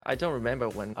I don't remember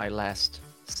when I last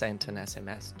sent an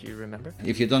SMS. Do you remember?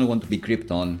 If you don't want to be creeped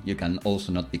on, you can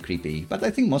also not be creepy. But I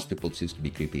think most people choose to be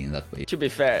creepy in that way. To be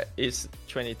fair,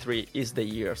 23 is the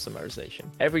year of summarization.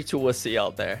 Every 2C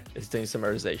out there is doing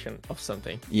summarization of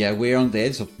something. Yeah, we're on the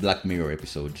edge of Black Mirror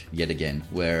episode yet again,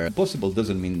 where possible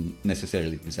doesn't mean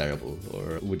necessarily desirable,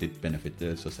 or would it benefit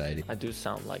the society? I do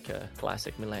sound like a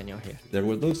classic millennial here. There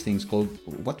were those things called,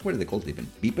 what were they called even?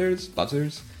 Beepers?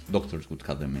 Buzzers? Doctors would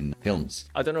have them in films.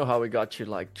 I don't know how we got you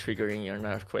like triggering an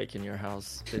earthquake in your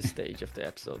house this stage of the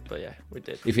episode, but yeah, we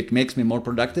did. If it makes me more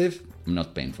productive, I'm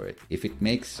not paying for it. If it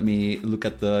makes me look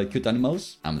at the cute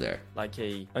animals, I'm there. Like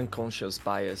a unconscious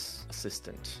bias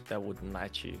assistant that wouldn't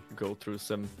let you go through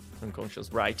some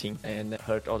unconscious writing and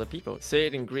hurt other people. Say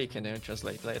it in Greek and then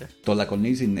translate later. Το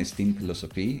λακωνίζει στην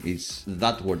philosophy is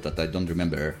that word that I don't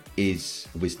remember is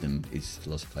wisdom, is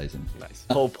philosophizing. Nice.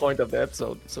 Whole point of the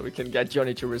episode, so we can get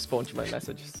Johnny to respond to my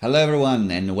messages. Hello everyone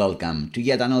and welcome to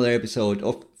yet another episode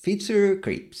of Feature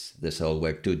Creeps, the show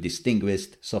where two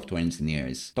distinguished software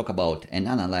engineers talk about and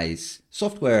analyze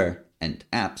software and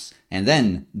apps and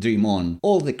then dream on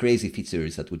all the crazy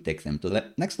features that would take them to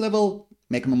the next level,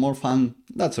 make them more fun,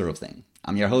 that sort of thing.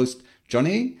 I'm your host,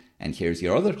 Johnny, and here's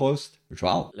your other host,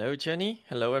 Joao. Hello, Johnny.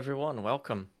 Hello, everyone.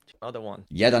 Welcome to another one.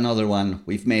 Yet another one.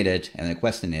 We've made it, and the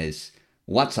question is,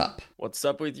 what's up? What's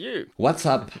up with you? What's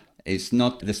up is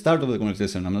not the start of the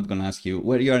conversation. I'm not going to ask you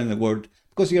where you are in the world,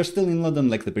 because you're still in London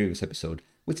like the previous episode,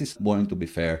 which is boring to be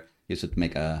fair. You should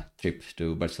make a trip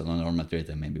to Barcelona or Madrid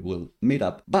and maybe we'll meet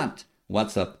up. But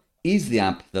what's up is the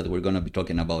app that we're going to be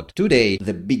talking about today,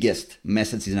 the biggest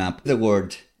messaging app in the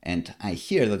world. And I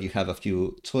hear that you have a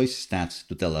few choice stats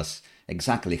to tell us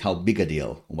exactly how big a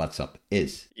deal WhatsApp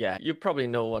is. Yeah, you probably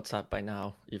know WhatsApp by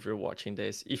now if you're watching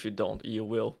this. If you don't, you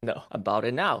will know about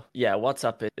it now. Yeah,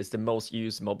 WhatsApp is the most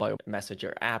used mobile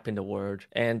messenger app in the world.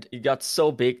 And it got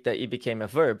so big that it became a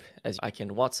verb, as I can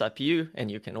WhatsApp you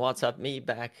and you can WhatsApp me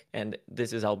back. And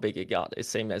this is how big it got. It's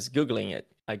same as Googling it.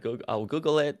 I'll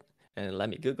Google it. And let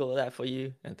me Google that for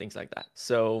you and things like that.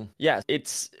 So yeah,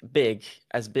 it's big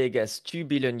as 2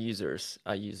 billion users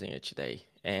are using it today.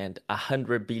 And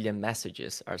 100 billion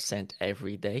messages are sent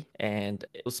every day. And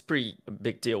it was pretty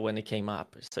big deal when it came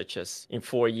up, such as in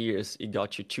 4 years, it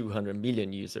got you 200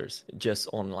 million users just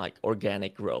on like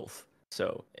organic growth.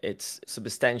 So it's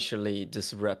substantially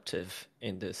disruptive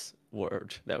in this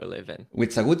world that we live in.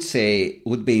 Which I would say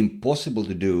would be impossible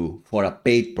to do for a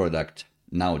paid product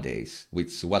nowadays, which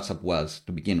WhatsApp was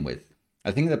to begin with.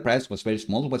 I think the price was very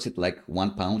small. Was it like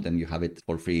 £1 and you have it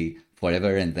for free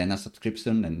forever and then a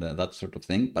subscription and that sort of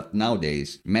thing? But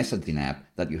nowadays, messaging app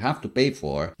that you have to pay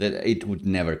for, that it would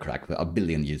never crack 1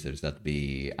 billion users. That'd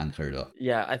be unheard of.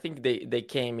 Yeah, I think they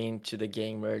came into the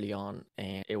game early on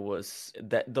and it was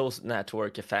that those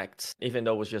network effects, even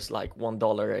though it was just like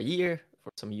 $1 a year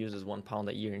for some users, £1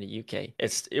 a year in the UK,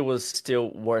 it was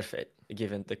still worth it,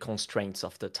 given the constraints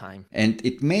of the time. And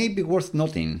it may be worth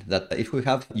noting that if we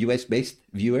have US-based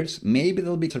viewers, maybe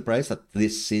they'll be surprised that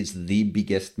this is the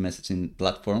biggest messaging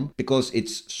platform, because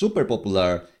it's super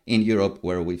popular in Europe,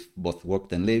 where we've both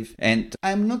worked and live. And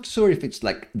I'm not sure if it's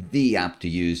like the app to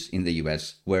use in the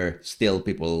US, where still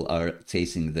people are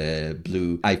chasing the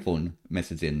blue iPhone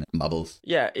messaging bubbles.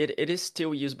 Yeah, it is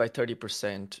still used by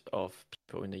 30% of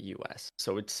people in the US.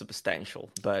 So it's substantial.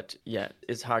 But yeah,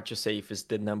 it's hard to say if it's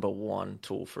the number one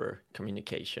tool for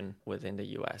communication within the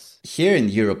US. Here in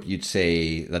Europe, you'd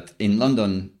say that in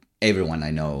London, everyone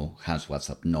I know has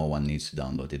WhatsApp. No one needs to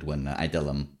download it. When I tell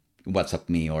them, WhatsApp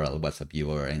me or I'll WhatsApp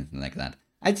you or anything like that.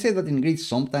 I'd say that in Greece,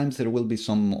 sometimes there will be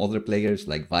some other players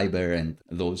like Viber and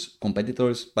those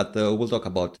competitors, but we'll talk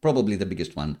about probably the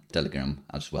biggest one, Telegram,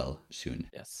 as well soon.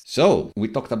 Yes. So we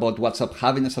talked about WhatsApp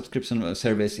having a subscription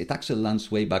service. It actually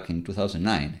launched way back in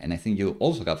 2009. And I think you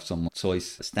also have some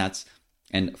choice stats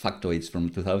and factoids from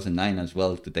 2009 as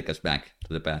well to take us back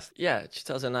to the past. Yeah,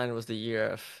 2009 was the year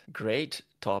of great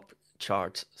top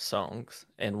chart songs,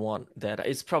 and one that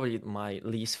is probably my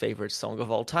least favorite song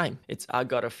of all time. It's I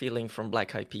Got a Feeling from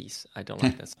Black Eyed Peas. I don't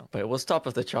like that song, but it was top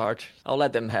of the chart. I'll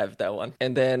let them have that one.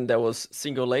 And then there was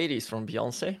Single Ladies from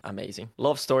Beyonce. Amazing.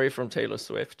 Love Story from Taylor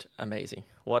Swift. Amazing.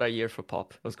 What a year for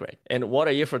pop. It was great. And what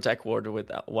a year for tech world with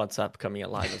WhatsApp coming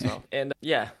alive as well. And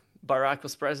yeah, Barack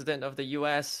was president of the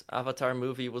US, Avatar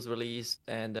movie was released,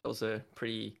 and it was a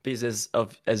pretty business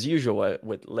as usual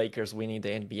with Lakers winning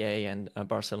the NBA and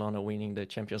Barcelona winning the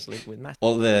Champions League with Messi.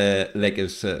 All the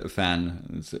Lakers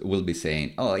fans will be saying,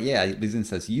 "Oh yeah,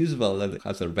 business as usual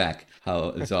has our back." How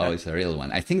it's always a real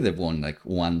one. I think they've won like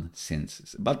one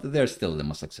since, but they're still the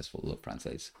most successful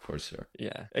franchise for sure.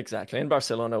 Yeah, exactly. And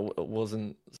Barcelona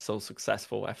wasn't so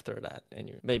successful after that, and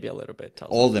maybe a little bit.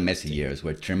 All the Messi years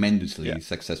were tremendously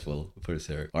successful for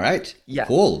sure. All right, yeah,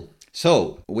 cool. So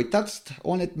we touched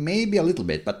on it maybe a little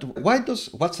bit, but why does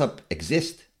WhatsApp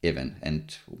exist even, and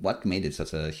what made it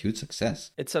such a huge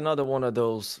success? It's another one of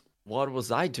those, what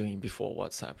was I doing before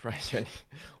WhatsApp, right?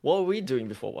 What were we doing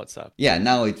before WhatsApp? Yeah,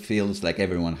 now it feels like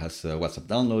everyone has WhatsApp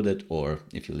downloaded, or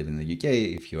if you live in the UK,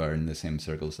 if you are in the same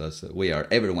circles as we are,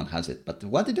 everyone has it. But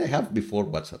what did I have before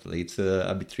WhatsApp? It's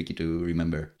a bit tricky to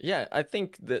remember. Yeah, I think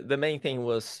the main thing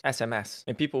was SMS,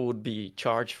 and people would be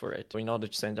charged for it. In order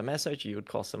to send a message, you would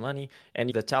cost some money,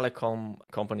 and the telecom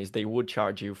companies, they would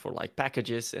charge you for like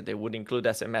packages, and they would include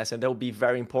SMS, and that would be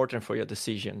very important for your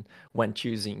decision when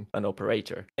choosing an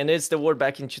operator. And it's the word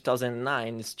back in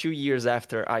 2009. It's 2 years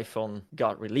after iPhone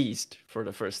got released for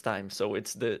the first time. So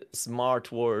it's the smart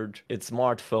word, it's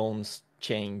smartphones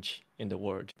change in the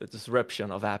word. The disruption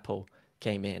of Apple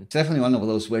came in. It's definitely one of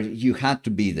those where you had to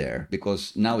be there,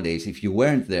 because nowadays, if you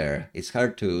weren't there, it's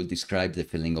hard to describe the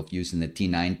feeling of using the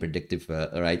T9 predictive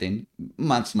writing.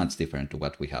 Much different to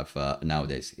what we have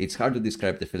nowadays. It's hard to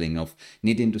describe the feeling of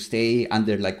needing to stay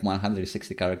under like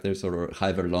 160 characters or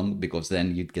however long, because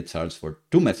then you'd get charged for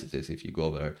 2 messages if you go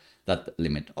over that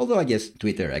limit. Although I guess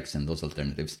Twitter, X, and those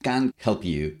alternatives can help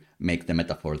you make the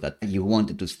metaphor that you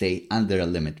wanted to stay under a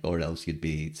limit or else you'd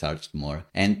be charged more.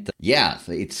 And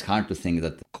so it's hard to think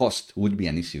that cost would be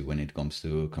an issue when it comes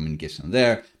to communication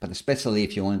there, but especially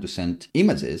if you wanted to send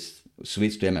images,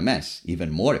 switch to MMS,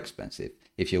 even more expensive.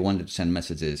 If you wanted to send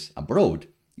messages abroad,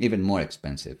 even more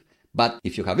expensive. But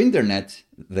if you have internet,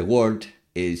 the world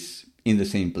is in the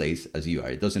same place as you are.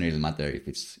 It doesn't really matter if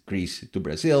it's Greece to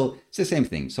Brazil. It's the same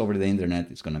thing. It's over the internet.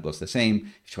 It's going to cost the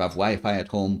same. If you have Wi-Fi at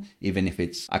home, even if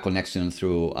it's a connection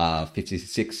through a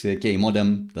 56K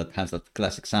modem that has that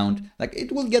classic sound, like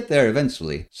it will get there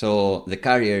eventually. So the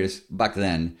carriers back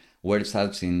then were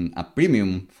charging a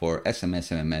premium for SMS,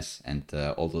 MMS, and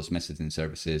all those messaging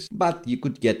services. But you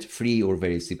could get free or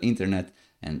very cheap internet.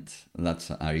 And that's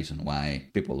a reason why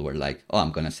people were like, oh,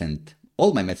 I'm going to send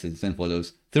all my messages and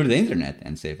photos through the internet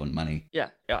and save on money. Yeah,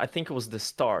 I think it was the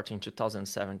start in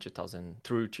 2007,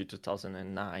 through to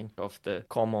 2009 of the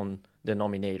common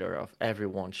denominator of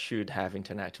everyone should have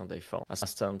internet on their phone at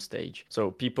some stage.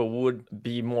 So people would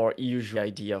be more used to the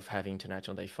idea of having internet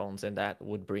on their phones, and that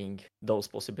would bring those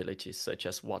possibilities such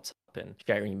as WhatsApp and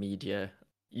sharing media,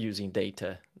 using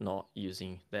data, not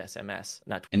using the SMS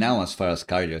network. And now, as far as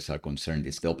carriers are concerned,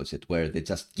 it's the opposite, where they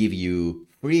just give you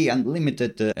free,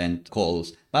 unlimited and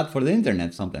calls. But for the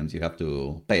internet, sometimes you have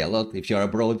to pay a lot. If you're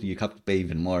abroad, you have to pay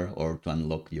even more, or to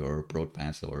unlock your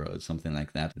broadpass or something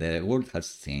like that. The world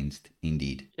has changed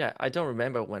indeed. Yeah, I don't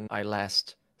remember when I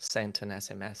last sent an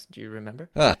SMS. Do you remember?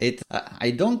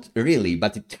 I don't really,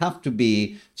 but it have to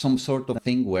be some sort of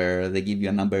thing where they give you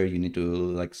a number, you need to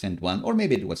like send one, or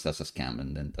maybe it was just a scam,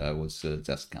 and then I was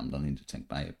just scammed. I need to check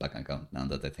my bank account now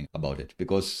that I think about it,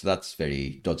 because that's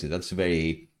very dodgy. That's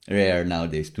very rare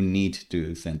nowadays to need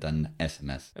to send an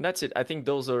SMS. And that's it. I think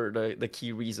those are the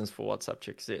key reasons for WhatsApp to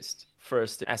exist.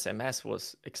 First, SMS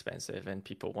was expensive and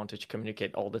people wanted to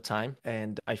communicate all the time,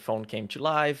 and iPhone came to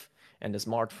life, and the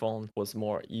smartphone was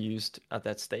more used at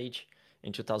that stage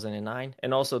in 2009.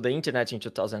 And also the internet in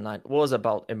 2009 was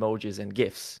about emojis and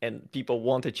GIFs, and people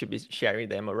wanted to be sharing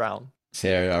them around.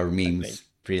 Share our memes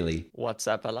freely.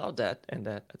 WhatsApp allowed that, and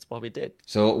that's what we did.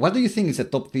 So what do you think is the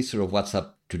top feature of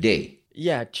WhatsApp today?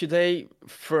 Yeah, today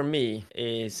for me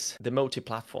is the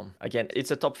multi-platform. Again, it's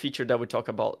a top feature that we talk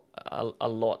about a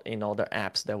lot in other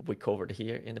apps that we covered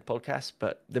here in the podcast.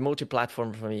 But the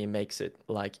multi-platform for me makes it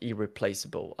like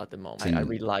irreplaceable at the moment. I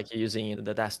really like using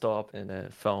the desktop and the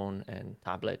phone and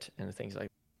tablet and things like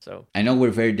that. So I know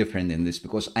we're very different in this,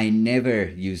 because I never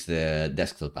use the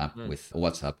desktop app with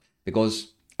WhatsApp,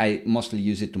 because I mostly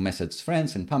use it to message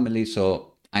friends and family. So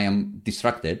I am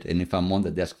distracted, and if I'm on the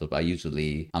desktop,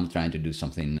 I'm trying to do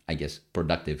something, I guess,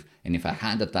 productive. And if I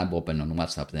had a tab open on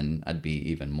WhatsApp, then I'd be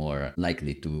even more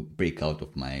likely to break out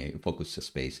of my focus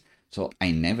space. So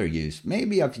I never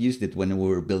maybe I've used it when we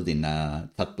were building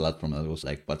that platform that was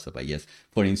like WhatsApp, I guess,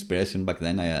 for inspiration. Back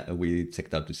then, we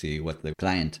checked out to see what the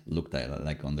client looked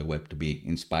like on the web to be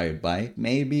inspired by,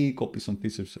 maybe copy some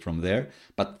features from there.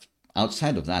 But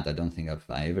outside of that, I don't think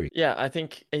I ever. Yeah, I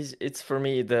think it's for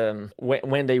me the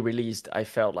when they released, I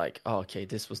felt like, oh, okay,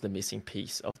 this was the missing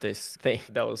piece of this thing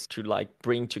that was to like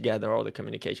bring together all the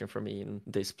communication for me in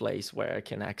this place where I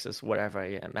can access wherever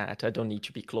I am at. I don't need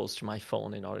to be close to my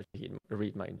phone in order to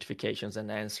read my notifications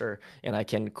and answer, and I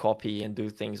can copy and do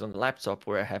things on the laptop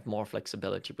where I have more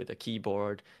flexibility with a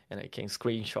keyboard and I can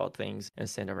screenshot things and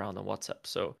send around on WhatsApp.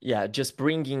 So yeah, just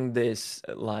bringing this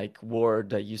like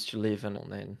world I used to live in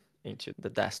and into the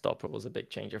desktop, it was a big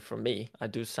changer for me. I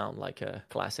do sound like a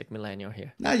classic millennial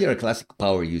here. Now you're a classic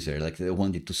power user, like they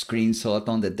wanted to screenshot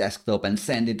on the desktop and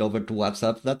send it over to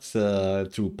WhatsApp. That's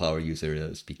true power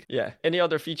user speak. Yeah. Any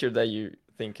other feature that you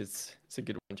think it's a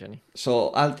good one, Jenny? So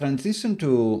I'll transition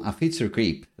to a feature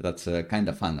creep that's kind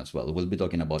of fun as well. We'll be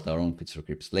talking about our own feature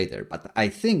creeps later, but I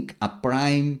think a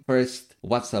prime first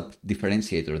WhatsApp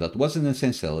differentiator that wasn't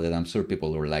essential, that I'm sure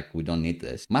people were like, we don't need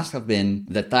this, must have been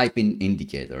the typing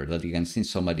indicator, that you can see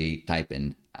somebody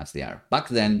typing as they are. Back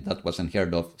then, that was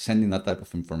unheard of. Sending that type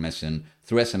of information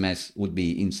through SMS would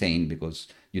be insane because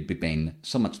you'd be paying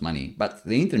so much money. But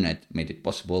the internet made it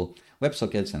possible.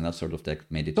 WebSockets and that sort of tech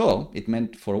made it. So it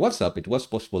meant for WhatsApp, it was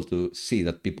possible to see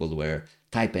that people were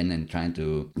typing and trying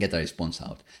to get a response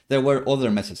out. There were other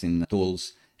messaging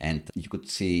tools, and you could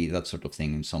see that sort of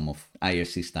thing in some of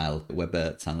IRC style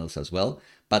web channels as well.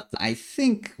 But I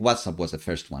think WhatsApp was the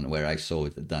first one where I saw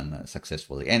it done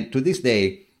successfully. And to this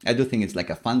day, I do think it's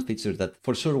like a fun feature that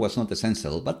for sure was not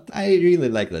essential, but I really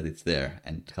like that it's there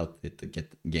and helped it to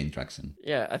gain traction.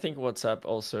 Yeah, I think WhatsApp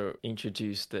also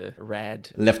introduced the red.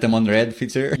 Left them on red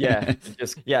feature. Yeah,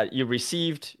 if you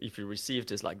received,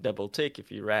 it's like double tick.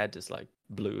 If you read, it's like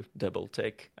blue double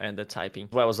tick, and the typing.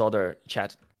 Well, as other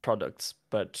chat products,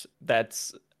 but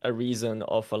that's a reason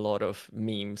of a lot of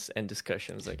memes and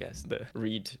discussions, I guess, the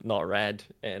read not read,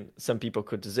 and some people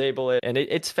could disable it, and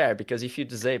it's fair because if you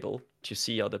disable to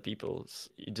see other people's,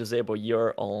 you disable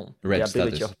your own red the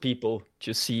ability status of people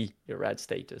to see your read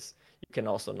status. You can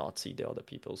also not see the other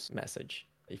people's message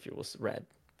if it was read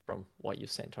from what you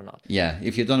sent or not. Yeah,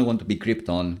 if you don't want to be creeped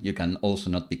on, you can also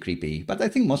not be creepy. But I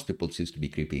think most people choose to be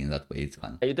creepy in that way. It's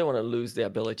fun. You don't want to lose the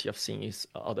ability of seeing if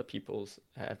other people's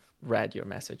have read your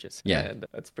messages. Yeah. And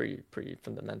that's pretty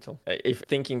fundamental. If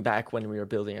thinking back when we were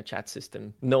building a chat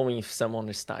system, knowing if someone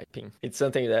is typing, it's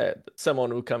something that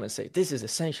someone will come and say, this is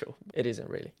essential. It isn't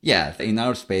really. Yeah, in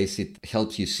our space, it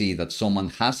helps you see that someone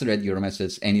has read your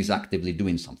message and is actively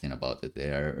doing something about it. They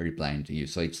are replying to you.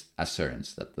 So it's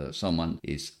assurance that someone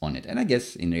is on it. And I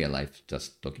guess in real life,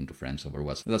 just talking to friends over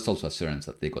WhatsApp, that's also assurance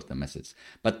that they got the message.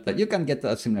 But you can get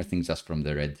a similar thing just from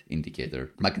the red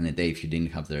indicator. Back in the day, if you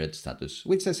didn't have the red status,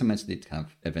 which SMS did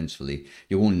have eventually,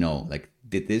 you won't know, like,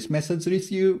 did this message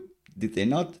reach you? Did they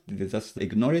not? Did they just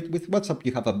ignore it? With WhatsApp,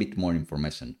 you have a bit more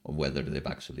information of whether they've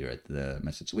actually read the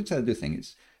message, which I do think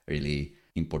is really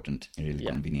important and really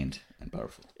convenient and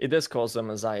powerful. It does cause some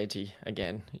anxiety,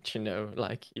 again,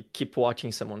 like you keep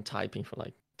watching someone typing for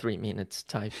like 3 minutes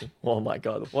typing. Oh my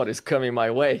God, what is coming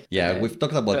my way? Yeah, and we've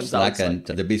talked about Slack and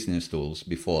the business tools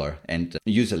before, and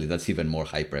usually that's even more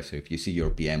high pressure. If you see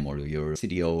your PM or your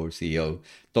CDO or CEO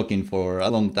talking for a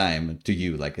long time to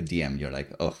you, like a DM, you're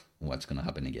like, oh, what's going to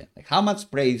happen again? Like, how much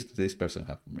praise does this person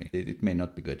have for me? It may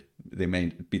not be good. They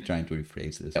may be trying to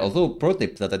rephrase this. Although, pro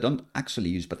tip that I don't actually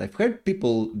use, but I've heard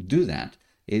people do that,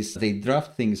 is they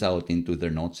draft things out into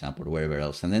their Notes app or wherever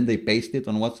else, and then they paste it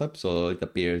on WhatsApp, so it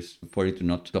appears, for it to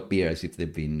not appear as if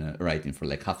they've been writing for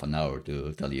like half an hour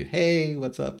to tell you, hey,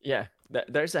 what's up? Yeah,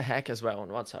 there's a hack as well on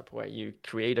WhatsApp where you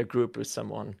create a group with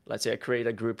someone. Let's say I create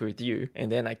a group with you, and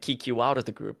then I kick you out of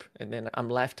the group, and then I'm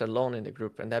left alone in the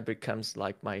group, and that becomes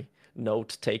like my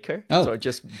note taker. Oh,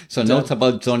 so notes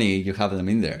about Johnny, you have them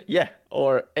in there. Yeah,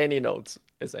 or any notes,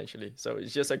 essentially. So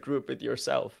it's just a group with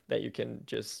yourself that you can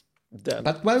just dump.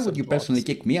 But why would you personally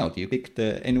kick me out? You picked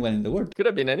anyone in the world. Could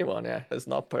have been anyone, yeah. It's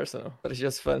not personal, but it's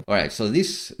just fun. All right, so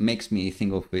this makes me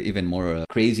think of even more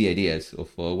crazy ideas of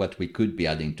what we could be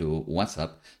adding to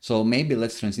WhatsApp. So maybe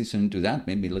let's transition into that.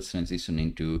 Maybe let's transition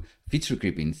into feature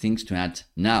creeping, things to add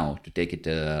now to take it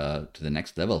to the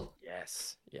next level.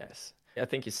 Yes. I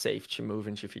think it's safe to move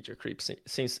into feature creep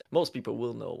since most people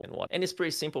will know and what. And it's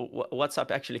pretty simple.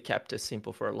 WhatsApp actually kept it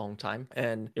simple for a long time.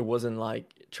 And it wasn't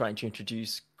like trying to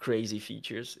introduce crazy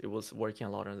features. It was working a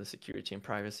lot on the security and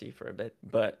privacy for a bit.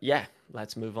 But yeah,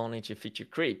 let's move on into feature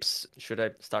creeps. Should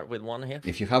I start with one here?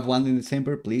 If you have one in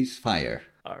December, please fire.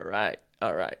 All right.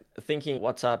 Thinking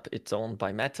WhatsApp, it's owned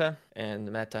by Meta,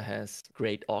 and Meta has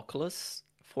great Oculus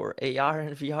for AR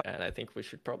and VR, and I think we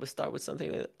should probably start with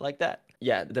something like that.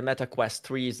 Yeah, the Meta Quest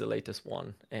 3 is the latest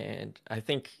one, and I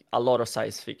think a lot of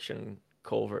science fiction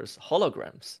covers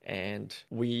holograms. And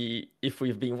if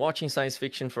we've been watching science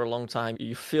fiction for a long time,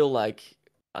 you feel like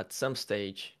at some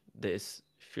stage this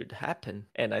should happen.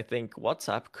 And I think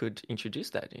WhatsApp could introduce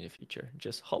that in the future,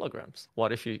 just holograms.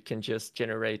 What if you can just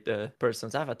generate the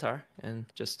person's avatar and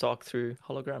just talk through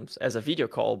holograms as a video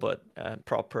call, but a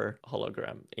proper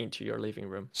hologram into your living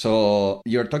room? So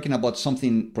you're talking about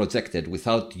something projected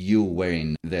without you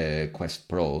wearing the Quest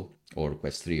Pro or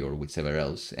Quest 3 or whichever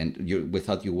else, and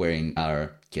without you wearing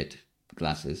our kit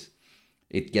glasses.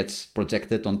 It gets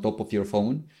projected on top of your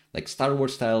phone, like Star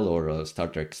Wars style or Star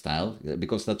Trek style,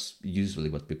 because that's usually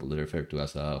what people refer to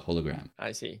as a hologram.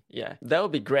 I see. Yeah, that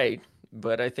would be great.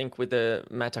 But I think with the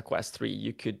Meta Quest 3,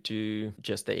 you could do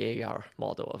just the AR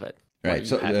model of it. Right.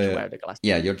 So, you have to wear the glasses.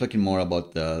 Yeah, you're talking more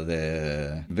about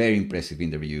the very impressive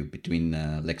interview between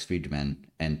Lex Fridman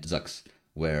and Zux,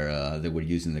 where they were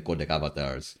using the codec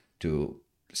avatars to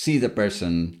see the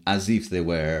person as if they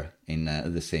were in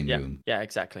the same room. Yeah,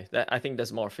 exactly. I think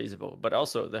that's more feasible. But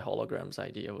also the holograms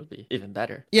idea would be even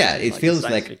better. Yeah, it feels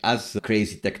like as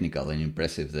crazy technical and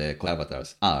impressive the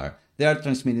avatars are, they are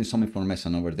transmitting some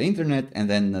information over the internet and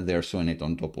then they're showing it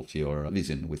on top of your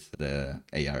vision with the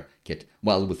AR kit.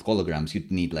 While with holograms,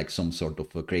 you'd need like some sort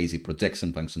of a crazy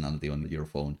projection functionality on your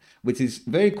phone, which is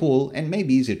very cool and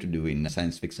maybe easier to do in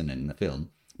science fiction and film.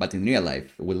 But in real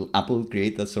life, will Apple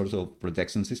create that sort of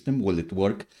projection system? Will it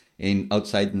work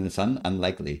outside in the sun?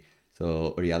 Unlikely.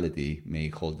 So reality may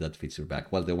hold that feature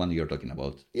back. Well, the one you're talking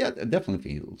about, yeah, it definitely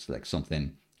feels like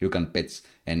something you can pitch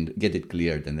and get it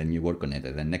cleared, and then you work on it,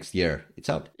 and then next year it's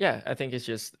out. Yeah, I think it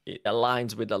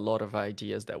aligns with a lot of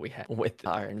ideas that we have with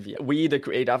R and VR. We either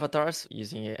create avatars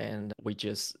using it, and we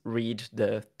just read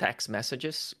the text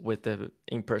messages with the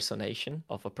impersonation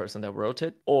of a person that wrote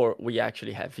it, or we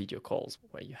actually have video calls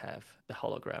where you have the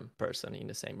hologram person in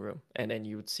the same room, and then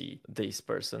you would see this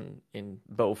person in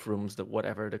both rooms,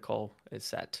 whatever the call is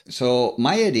set. So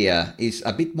my idea is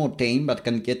a bit more tame, but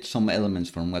can get some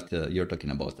elements from what you're talking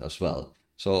about as well.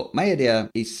 So my idea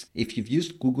is, if you've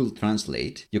used Google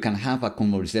Translate, you can have a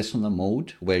conversational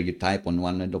mode where you type on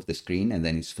one end of the screen and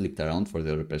then it's flipped around for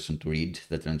the other person to read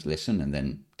the translation and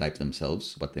then type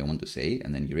themselves what they want to say,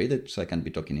 and then you read it. So I can be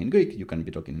talking in Greek, you can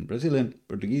be talking in Brazilian,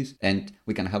 Portuguese, and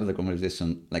we can have the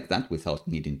conversation like that without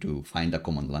needing to find a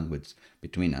common language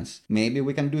between us. Maybe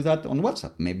we can do that on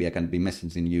WhatsApp. Maybe I can be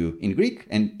messaging you in Greek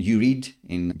and you read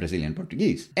in Brazilian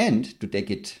Portuguese. And to take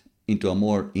it into a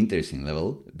more interesting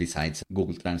level, besides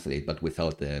Google Translate, but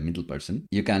without the middle person,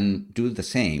 you can do the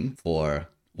same for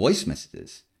voice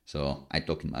messages. So I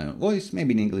talk in my own voice,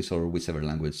 maybe in English or whichever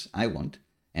language I want.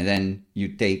 And then you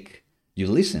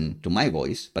listen to my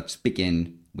voice, but speak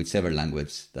in whichever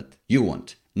language that you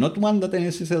want. Not one that I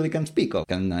necessarily can speak or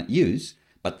can use,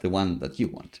 but the one that you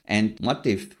want. And what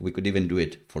if we could even do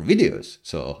it for videos?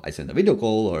 So I send a video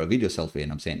call or a video selfie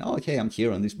and I'm saying, oh, okay, I'm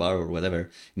here on this bar or whatever,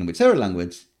 in whichever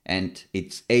language. And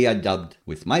it's AI dubbed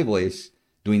with my voice,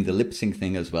 doing the lip sync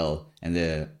thing as well, and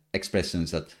the expressions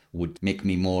that would make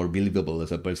me more believable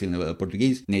as a Brazilian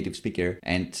Portuguese native speaker,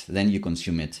 and then you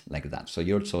consume it like that. So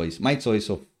your choice, my choice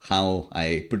of how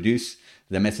I produce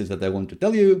the message that I want to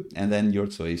tell you, and then your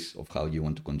choice of how you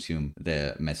want to consume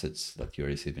the message that you're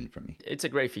receiving from me. It's a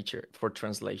great feature for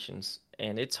translations,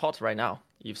 and it's hot right now.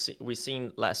 We've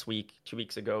seen last week, 2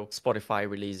 weeks ago, Spotify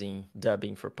releasing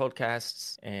dubbing for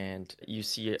podcasts, and you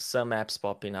see some apps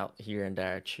popping out here and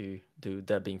there to do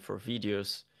dubbing for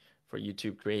videos for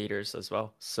YouTube creators as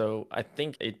well. So I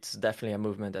think it's definitely a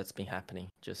movement that's been happening,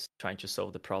 just trying to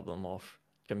solve the problem of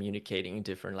communicating in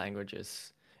different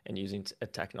languages and using a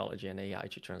technology and AI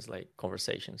to translate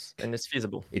conversations. And it's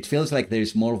feasible. It feels like there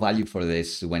is more value for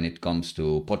this when it comes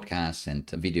to podcasts and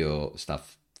video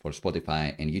stuff for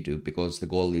Spotify and YouTube, because the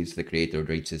goal is the creator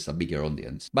reaches a bigger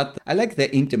audience. But I like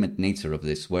the intimate nature of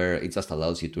this, where it just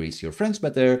allows you to reach your friends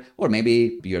better, or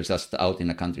maybe you're just out in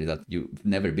a country that you've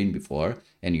never been before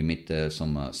and you meet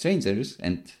some strangers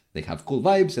and they have cool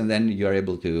vibes, and then you're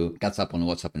able to catch up on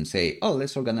WhatsApp and say, oh,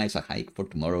 let's organize a hike for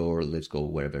tomorrow, or let's go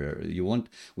wherever you want,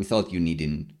 without you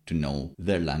needing to know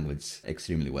their language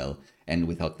extremely well, and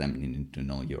without them needing to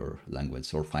know your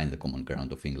language or find the common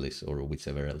ground of English or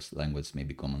whichever else language may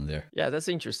be common there. Yeah, that's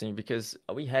interesting, because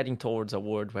are we heading towards a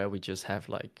world where we just have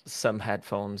like some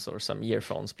headphones or some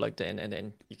earphones plugged in, and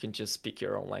then you can just speak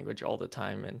your own language all the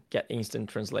time and get instant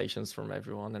translations from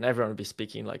everyone, and everyone will be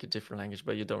speaking like a different language,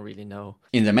 but you don't really know.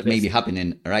 Maybe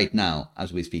happening right now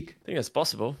as we speak. I think it's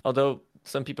possible, although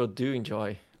some people do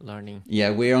enjoy learning.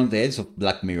 Yeah, we're on the edge of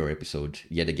Black Mirror episode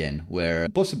yet again, where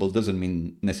possible doesn't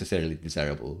mean necessarily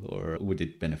desirable, or would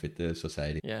it benefit the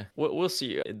society? Yeah, we'll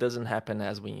see. It doesn't happen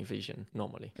as we envision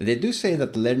normally. They do say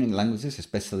that learning languages,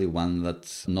 especially one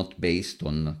that's not based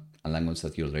on a language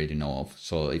that you already know of.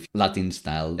 So if Latin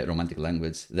style romantic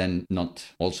language, then not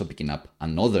also picking up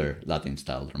another Latin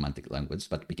style romantic language,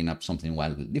 but picking up something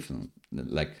wildly different,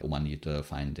 like one you'd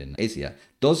find in Asia,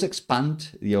 does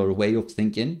expand your way of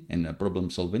thinking and problem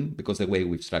solving, because the way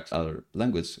we structure our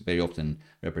language very often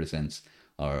represents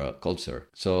our culture.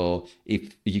 So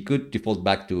if you could default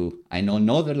back to, I know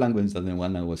no other language than the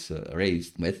one I was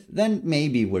raised with, then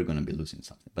maybe we're going to be losing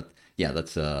something. But yeah,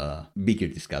 that's a bigger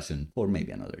discussion for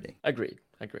maybe another day. Agreed.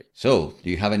 So do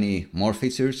you have any more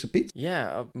features, Pete?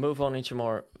 Yeah, I'll move on into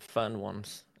more fun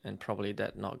ones. And probably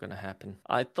that's not going to happen.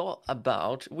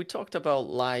 We talked about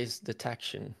lies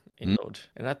detection in Node.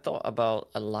 And I thought about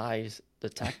a lies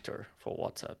detector for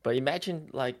WhatsApp. But imagine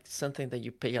like something that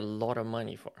you pay a lot of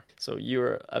money for. So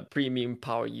you're a premium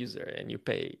power user and you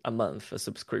pay a month a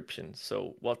subscription.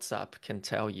 So WhatsApp can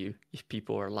tell you if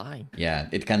people are lying. Yeah,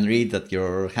 it can read that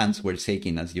your hands were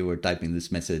shaking as you were typing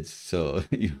this message. So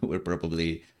you were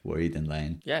probably worried and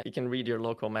lying. Yeah, you can read your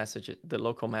local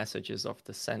messages of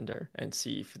the sender and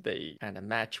see if they kind of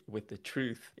match with the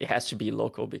truth. It has to be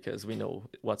local because we know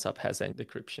WhatsApp has an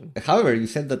encryption. However, you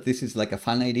said that this is like a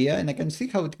fun idea, and I can see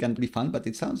how it can be fun, but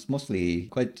it sounds mostly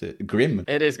quite grim.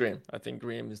 It is grim. I think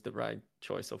grim is the right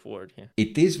choice of word here.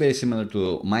 It is very similar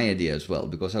to my idea as well,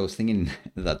 because I was thinking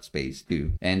that space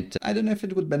too. And I don't know if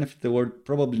it would benefit the world.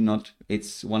 Probably not.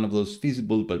 It's one of those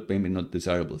feasible but maybe not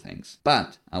desirable things.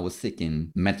 But I was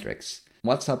thinking metrics.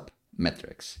 WhatsApp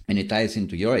metrics. And it ties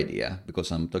into your idea,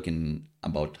 because I'm talking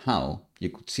about how you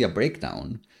could see a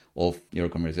breakdown of your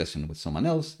conversation with someone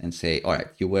else and say, all right,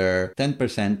 you were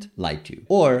 10% lied to.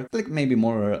 Or like maybe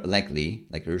more likely,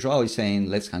 like Joao is saying,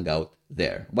 let's hang out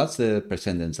there. What's the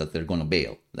percentage that they're going to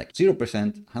bail? Like 0%,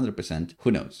 100%,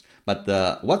 who knows? But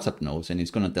WhatsApp knows, and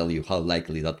it's going to tell you how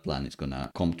likely that plan is going to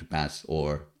come to pass,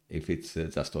 or if it's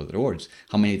just other words.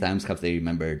 How many times have they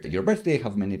remembered your birthday? How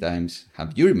many times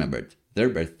have you remembered their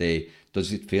birthday?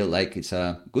 Does it feel like it's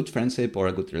a good friendship or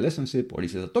a good relationship, or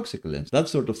is it a toxic relationship? That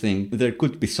sort of thing. There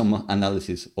could be some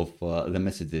analysis of the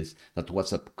messages that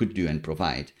WhatsApp could do and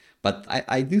provide. But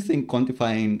I do think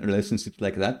quantifying relationships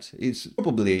like that is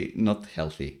probably not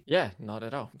healthy. Yeah, not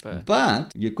at all.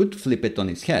 But you could flip it on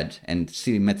its head and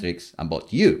see metrics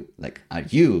about you. Like, are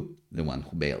you the one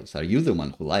who bails? Are you the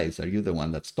one who lies? Are you the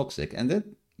one that's toxic? And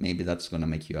then maybe that's going to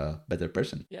make you a better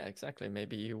person. Yeah, exactly.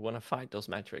 Maybe you want to fight those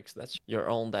metrics. That's your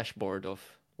own dashboard of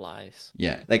lies.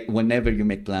 Yeah, like whenever you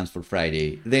make plans for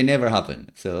Friday, they never happen.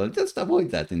 So just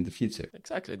avoid that in the future.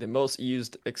 Exactly. The most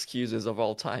used excuses of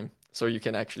all time. So you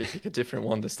can actually pick a different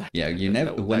one this time. Yeah,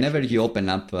 whenever you open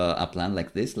up a plan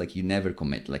like this, like you never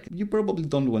commit. Like you probably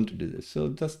don't want to do this. So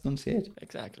just don't say it.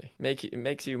 Exactly. It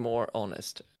makes you more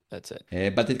honest. That's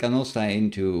it. But it can also tie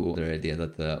into the idea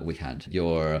that we had.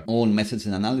 Your own message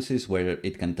analysis, where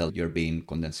it can tell you're being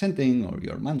condescending or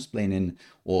you're mansplaining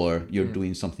or you're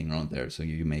doing something wrong there. So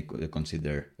you may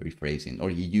consider rephrasing, or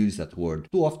you use that word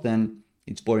too often.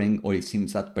 It's boring, or it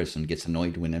seems that person gets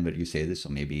annoyed whenever you say this, so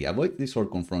maybe avoid this or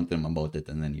confront them about it,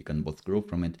 and then you can both grow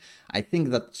from it. I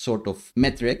think that sort of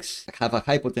metrics have a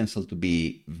high potential to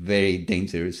be very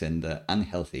dangerous and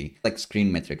unhealthy. Like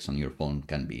screen metrics on your phone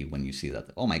can be, when you see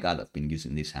that, oh my god, I've been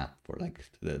using this app for like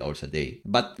 2 hours a day.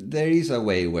 But there is a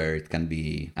way where it can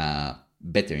be a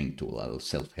bettering tool, a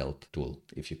self-help tool,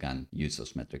 if you can use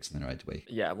those metrics in the right way.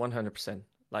 Yeah, 100%.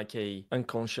 Like a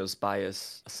unconscious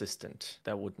bias assistant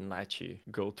that wouldn't let you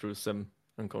go through some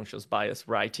unconscious bias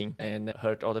writing and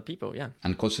hurt other people. Yeah.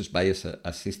 Unconscious bias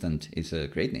assistant is a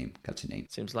great name, catchy name.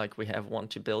 Seems like we have one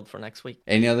to build for next week.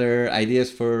 Any other ideas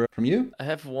from you? I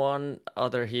have one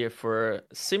other here for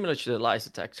similar to the lies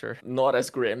detector, not as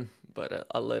grim, but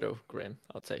a little grim,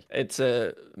 I'd say. It's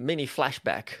a mini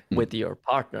flashback with your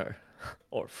partner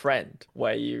or friend,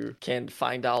 where you can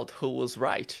find out who was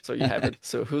right. So you have it.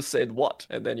 So who said what?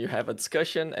 And then you have a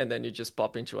discussion, and then you just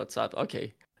pop into WhatsApp.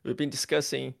 Okay, we've been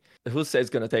discussing who said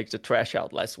it's going to take the trash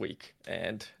out last week.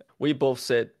 And we both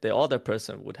said the other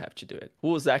person would have to do it. Who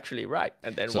was actually right?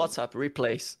 And then WhatsApp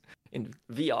replays in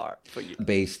VR for you.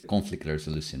 Based conflict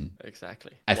resolution.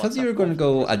 Exactly. I thought you were going to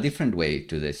go a different way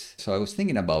to this. So I was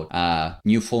thinking about a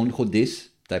new phone who this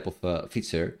type of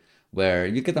feature, where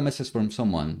you get a message from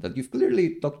someone that you've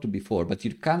clearly talked to before, but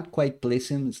you can't quite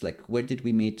place him. It's like, where did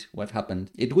we meet? What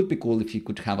happened? It would be cool if you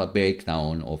could have a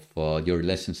breakdown of your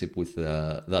relationship with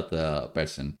that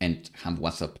person and have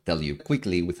WhatsApp tell you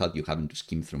quickly without you having to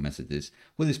skim through messages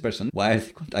with this person. Why are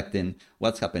they contacting?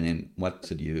 What's happening? What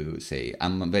should you say?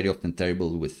 I'm very often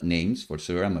terrible with names, for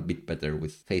sure. I'm a bit better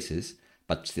with faces,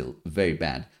 but still very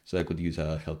bad. So I could use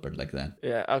a helper like that.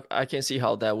 Yeah, I can see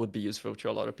how that would be useful to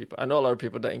a lot of people. I know a lot of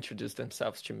people that introduce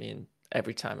themselves to me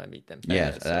every time I meet them.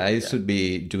 Yeah, should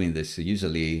be doing this.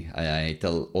 Usually I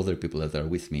tell other people that are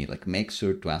with me, like, make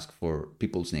sure to ask for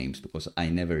people's names because I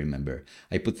never remember.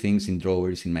 I put things in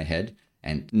drawers in my head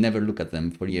and never look at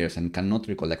them for years and cannot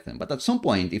recollect them. But at some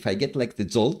point, if I get like the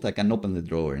jolt, I can open the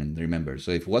drawer and remember. So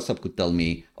if WhatsApp could tell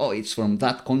me, oh, it's from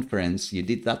that conference, you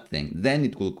did that thing, then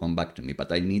it will come back to me.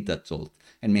 But I need that jolt.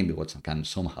 And maybe WhatsApp can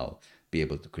somehow be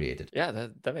able to create it. Yeah,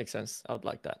 that makes sense. I would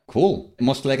like that. Cool.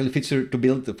 Most likely feature to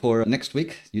build for next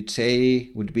week, you'd say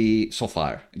would be so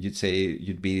far. You'd say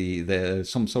you'd be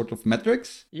some sort of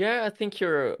metrics? Yeah, I think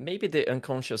you're maybe the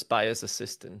unconscious bias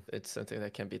assistant. It's something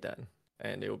that can be done.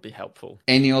 And it will be helpful.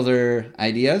 Any other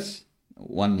ideas?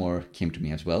 One more came to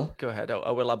me as well. Go ahead.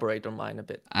 I'll elaborate on mine a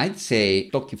bit. I'd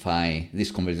say talkify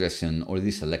this conversation or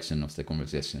this selection of the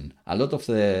conversation. A lot of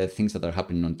the things that are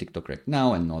happening on TikTok right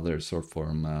now and other short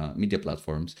form media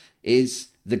platforms is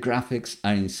the graphics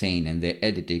are insane and the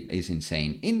editing is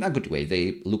insane in a good way.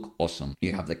 They look awesome.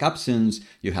 You have the captions,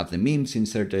 you have the memes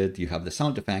inserted, you have the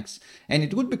sound effects, and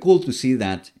it would be cool to see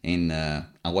that in a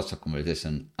WhatsApp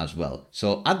conversation as well.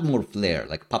 So add more flair,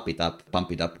 like pump it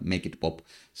up, make it pop,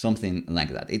 something like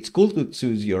that. It's cool to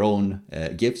choose your own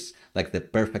GIFs, like the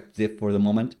perfect GIF for the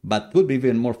moment, but it would be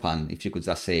even more fun if you could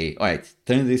just say, all right,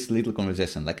 turn this little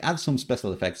conversation, like add some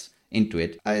special effects into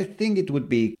it. I think it would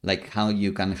be like how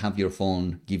you can have your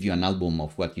phone give you an album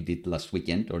of what you did last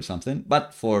weekend or something,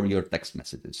 but for your text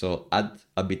messages. So add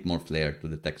a bit more flair to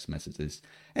the text messages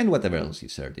and whatever else you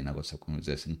shared in a WhatsApp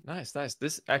conversation. Nice.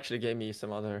 This actually gave me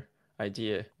some other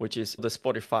idea, which is the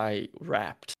Spotify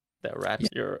Wrapped. That wraps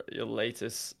your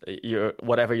latest, your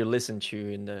whatever you listened to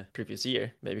in the previous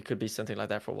year. Maybe it could be something like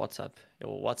that for WhatsApp.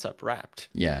 Your WhatsApp Wrapped.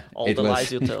 Yeah. All the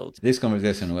lies you told. This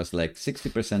conversation was like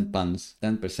 60% puns,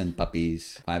 10%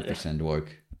 puppies, 5%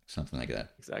 work, something like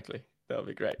that. Exactly. That would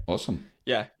be great. Awesome.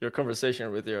 Yeah. Your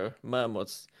conversation with your mom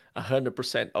was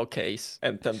 100% okays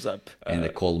and thumbs up. And the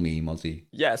call me emoji.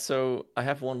 Yeah. So I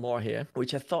have one more here,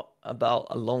 which I thought about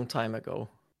a long time ago,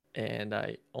 and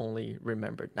I only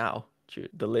remembered now to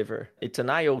deliver. It's an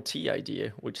IoT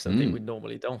idea, which is something we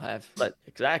normally don't have, but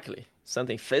exactly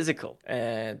something physical.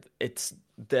 And it's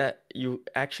that you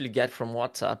actually get from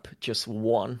WhatsApp just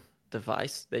one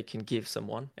device they can give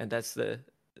someone, and that's the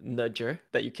nudger,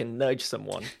 that you can nudge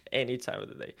someone any time of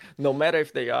the day, no matter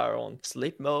if they are on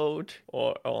sleep mode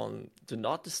or on do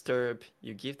not disturb.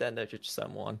 You give that nudger to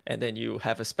someone, and then you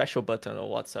have a special button on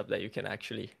WhatsApp that you can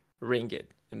actually ring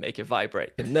it and make it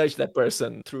vibrate and nudge that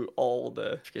person through all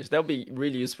the... That'll be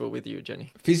really useful with you,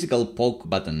 Jenny. Physical poke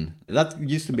button. That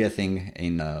used to be a thing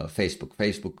in Facebook.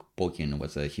 Facebook poking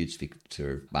was a huge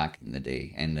feature back in the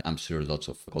day. And I'm sure lots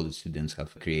of college students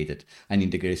have created an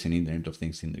integration, Internet of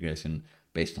Things integration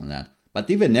based on that. But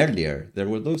even earlier, there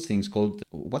were those things called,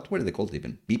 what were they called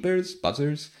even? Beepers?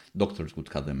 Buzzers? Doctors would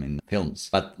call them in films.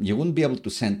 But you wouldn't be able to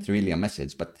send really a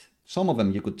message, but some of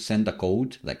them you could send a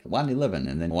code like 111,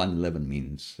 and then 111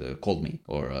 means call me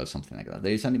or something like that.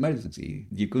 There is an emergency.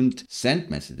 You couldn't send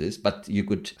messages, but you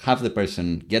could have the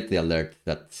person get the alert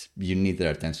that you need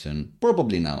their attention,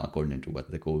 probably now, according to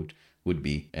what the code would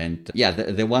be. And yeah,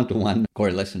 the one-to-one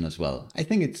correlation as well. I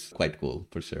think it's quite cool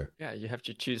for sure. Yeah, you have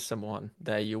to choose someone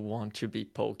that you want to be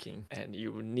poking and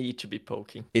you need to be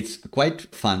poking. It's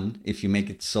quite fun if you make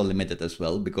it so limited as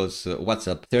well, because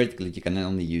WhatsApp, theoretically, you can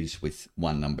only use with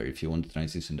one number. If you want to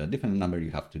transition to a different number, you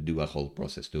have to do a whole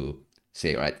process to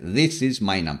say, right, this is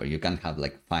my number. You can have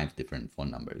like 5 different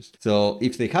phone numbers. So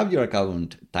if they have your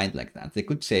account tied like that, they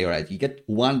could say, all right, you get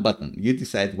one button, you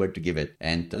decide where to give it,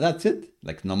 and that's it.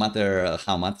 Like no matter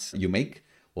how much you make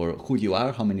or who you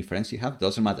are, how many friends you have,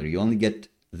 doesn't matter. You only get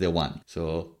the one.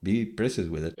 So be precise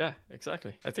with it. Yeah,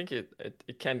 exactly. I think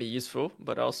it can be useful,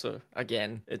 but also,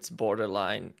 again, it's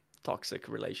borderline toxic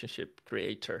relationship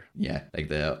creator. Yeah,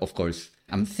 like of course,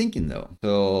 I'm thinking though,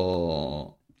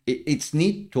 so it's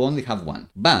neat to only have one.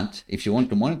 But if you want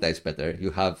to monetize better,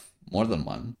 you have more than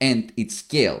one, and it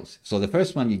scales. So the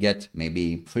first one you get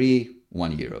maybe free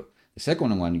 €1. The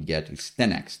second one you get is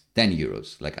 10x,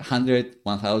 €10, like 100,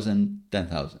 1,000,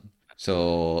 10,000.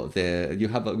 So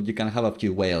you can have a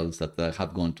few whales that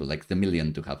have gone to like the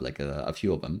million to have like a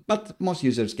few of them. But most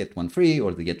users get one free,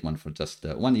 or they get one for just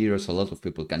 1 year. So a lot of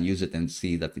people can use it and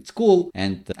see that it's cool.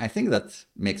 And I think that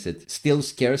makes it still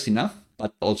scarce enough,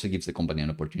 but also gives the company an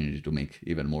opportunity to make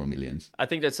even more millions. I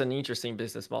think that's an interesting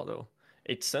business model.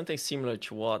 It's something similar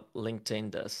to what LinkedIn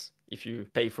does. If you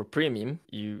pay for premium,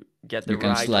 you get the right. You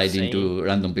can slide into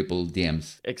random people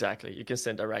DMs. Exactly. You can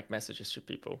send direct messages to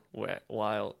people,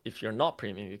 while if you're not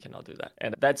premium, you cannot do that.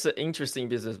 And that's an interesting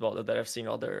business model that I've seen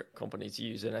other companies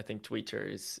use. And I think Twitter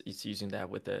is using that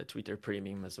with the Twitter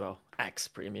Premium as well, X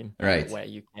Premium, right? Where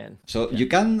you can. So you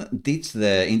can ditch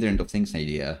the Internet of Things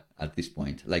idea at this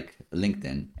point, like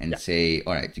LinkedIn, and say,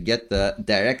 all right, to get the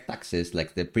direct access,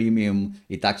 like the premium,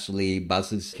 it actually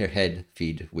buzzes her head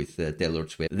feed with Taylor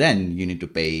Swift. Then you need to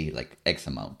pay like X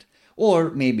amount.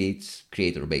 Or maybe it's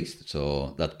creator based.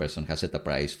 So that person has set a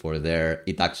price for their,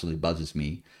 it actually buzzes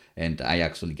me and I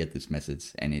actually get this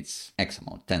message and it's X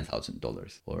amount,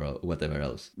 $10,000 or whatever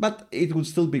else. But it would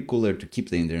still be cooler to keep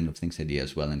the Internet of Things idea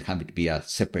as well and have it be a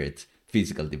separate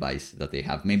physical device that they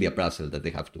have, maybe a bracelet that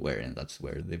they have to wear, and that's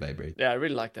where they vibrate. Yeah, I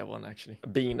really like that one, actually,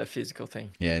 being a physical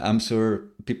thing. Yeah, I'm sure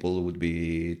people would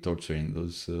be torturing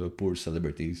those poor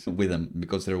celebrities with them,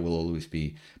 because there will always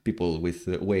be people with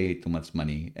way too much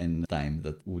money and time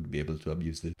that would be able to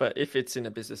abuse it. But if it's in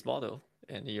a business model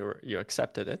and you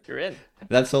accepted it, you're in.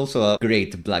 That's also a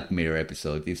great Black Mirror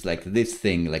episode. It's like this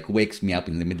thing like wakes me up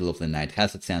in the middle of the night,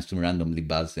 has a chance to randomly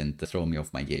buzz and throw me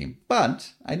off my game.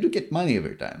 But I do get money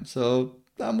every time, so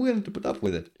I'm willing to put up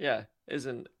with it. Yeah.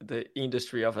 Isn't the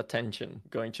industry of attention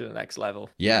going to the next level?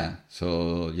 Yeah,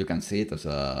 so you can see it as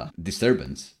a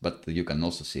disturbance, but you can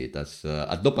also see it as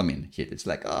a dopamine hit. It's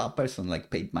like, a person like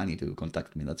paid money to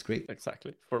contact me. That's great.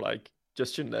 Exactly. For like,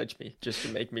 just to nudge me, just to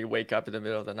make me wake up in the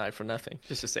middle of the night for nothing,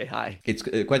 just to say hi. It's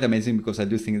quite amazing, because I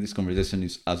do think this conversation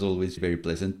is, as always, very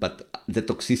pleasant, but the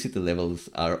toxicity levels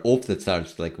are off the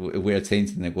charts. Like, we're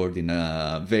changing the world in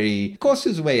a very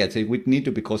cautious way. I'd say we need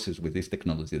to be cautious with this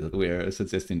technology that we're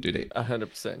suggesting today.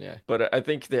 100%, yeah. But I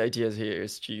think the idea here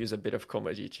is to use a bit of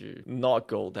comedy to not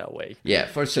go that way. Yeah,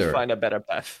 for sure. Find a better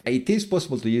path. It is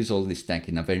possible to use all this tech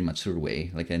in a very mature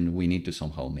way, and we need to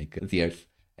somehow make the Earth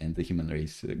and the human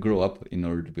race grow up in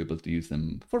order to be able to use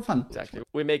them for fun. Exactly.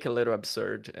 We make a little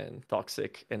absurd and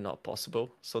toxic and not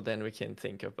possible. So then we can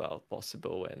think about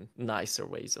possible and nicer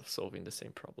ways of solving the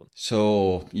same problem.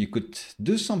 So you could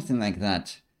do something like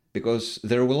that, because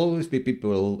there will always be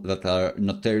people that are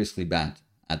notoriously bad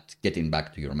at getting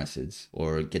back to your message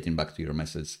or getting back to your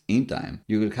message in time.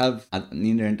 You will have an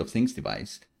Internet of Things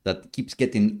device that keeps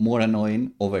getting more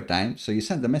annoying over time. So you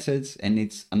send the message and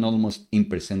it's an almost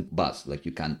impercent buzz, like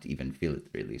you can't even feel it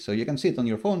really. So you can see it on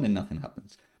your phone and nothing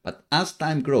happens. But as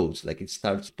time grows, like it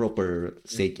starts proper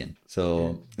shaking.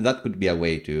 So that could be a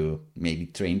way to maybe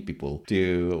train people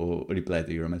to reply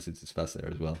to your messages faster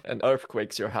as well. And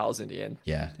earthquakes your house in the end.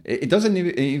 Yeah. It doesn't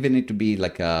even need to be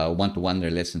like a one-to-one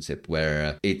relationship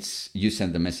where it's you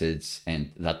send the message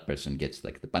and that person gets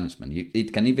like the punishment.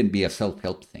 It can even be a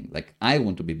self-help thing. Like, I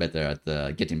want to be better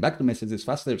at getting back to messages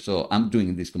faster, so I'm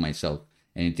doing this to myself.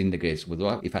 And it integrates with,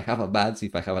 well, if I have a badge,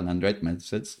 if I have an unread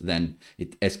message, then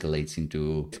it escalates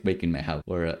into breaking my house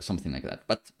or something like that.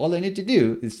 But all I need to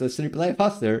do is just reply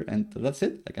faster, and that's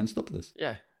it. I can stop this.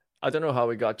 Yeah. I don't know how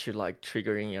we got you like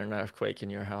triggering an earthquake in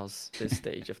your house this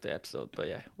stage of the episode, but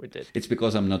yeah, we did. It's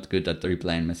because I'm not good at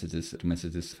replying messages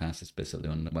fast, especially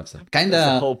on WhatsApp. That's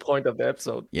the whole point of the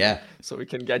episode. Yeah. So we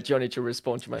can get Johnny to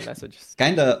respond to my messages.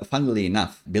 Kinda funnily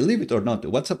enough, believe it or not,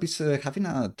 WhatsApp is having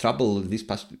a trouble these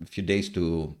past few days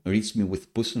to reach me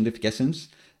with push notifications.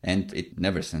 And it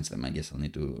never sends them. I guess I'll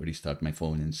need to restart my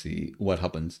phone and see what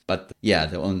happens. But yeah,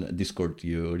 on Discord,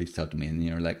 you reached out to me and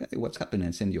you're like, hey, what's happening?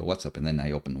 I send you a WhatsApp. And then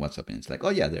I open WhatsApp and it's like, oh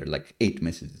yeah, there are like 8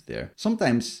 messages there.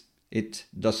 Sometimes it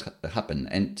does happen.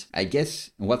 And I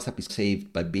guess WhatsApp is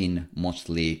saved by being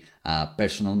mostly a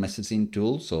personal messaging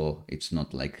tool. So it's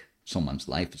not like someone's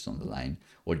life is on the line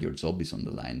or your job is on the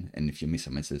line. And if you miss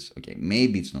a message, okay,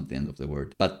 maybe it's not the end of the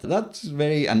world. But that's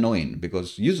very annoying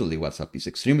because usually WhatsApp is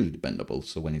extremely dependable.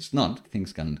 So when it's not,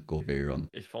 things can go very wrong.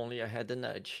 If only I had the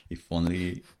nudge. If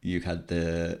only you had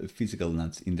the physical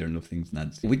nudge, Internet of Things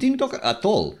nudge. We didn't talk at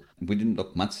all. We didn't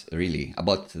talk much really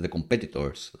about the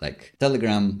competitors like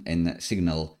Telegram and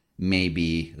Signal.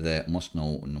 Maybe the most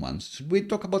known ones. Should we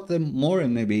talk about them more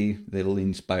and maybe they'll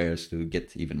inspire us to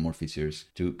get even more features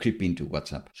to creep into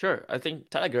WhatsApp? Sure. I think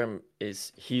Telegram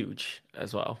is huge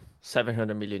as well.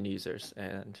 700 million users,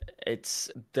 and it's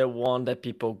the one that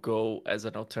people go as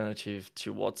an alternative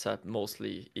to WhatsApp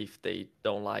mostly if they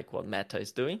don't like what Meta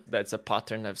is doing. That's a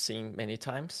pattern I've seen many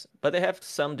times, but they have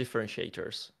some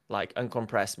differentiators like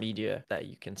uncompressed media that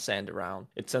you can send around.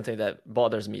 It's something that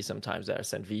bothers me sometimes that I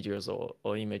send videos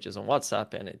or images on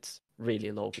WhatsApp and it's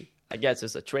really low. I guess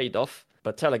it's a trade-off,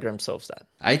 but Telegram solves that.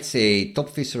 I'd say top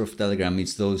feature of Telegram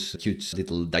is those cute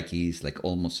little duckies, like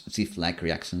almost GIF-like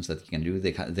reactions that you can do.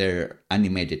 Their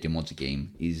animated emoji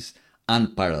game is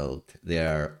unparalleled. They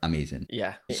are amazing.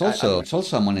 Yeah. It's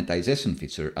also a monetization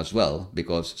feature as well,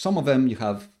 because some of them you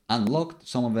have unlocked,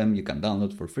 some of them you can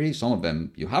download for free, some of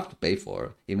them you have to pay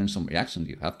for, even some reactions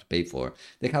you have to pay for.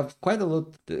 They have quite a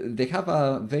lot, they have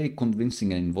a very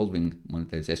convincing and involving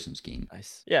monetization scheme.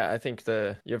 Nice. Yeah, I think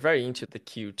you're very into the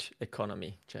cute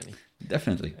economy, Jenny.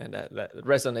 Definitely. And that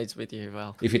resonates with you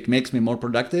well. If it makes me more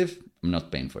productive, I'm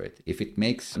not paying for it. If it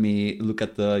makes me look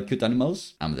at the cute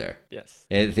animals, I'm there. Yes.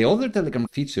 The other Telegram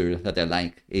feature that I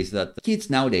like is that kids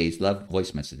nowadays love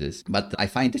voice messages, but I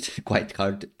find it quite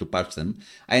hard to parse them.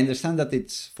 I understand that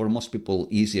it's for most people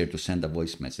easier to send a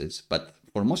voice message, but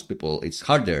for most people it's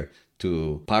harder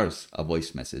to parse a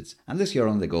voice message unless you're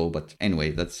on the go. But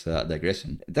anyway, that's a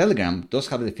digression. Telegram does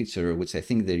have the feature, which I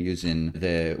think they're using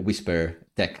the Whisper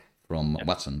tech from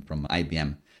Watson, from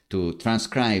IBM, to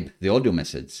transcribe the audio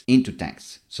message into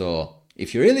text. So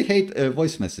if you really hate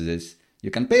voice messages, you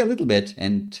can pay a little bit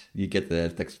and you get the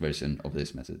text version of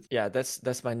this message. Yeah,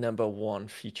 that's my number one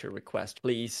feature request.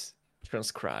 Please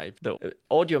transcribe the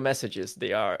audio messages.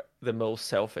 They are the most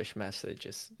selfish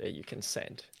messages that you can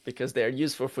send because they're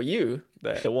useful for you,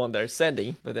 the one they're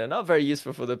sending, but they're not very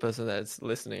useful for the person that's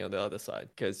listening on the other side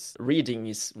because reading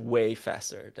is way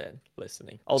faster than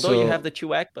listening. Although you have the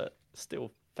 2x, but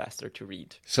still faster to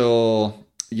read. So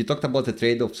you talked about the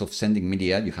trade-offs of sending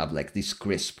media. You have like this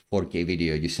crisp 4K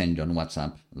video you send on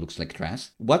WhatsApp. Looks like trash.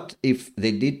 What if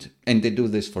they did, and they do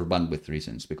this for bandwidth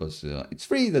reasons, because it's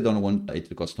free, they don't want it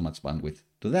to cost too much bandwidth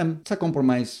to them. It's a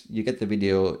compromise. You get the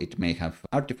video. It may have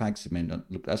artifacts. It may not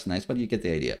look as nice, but you get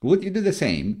the idea. Would you do the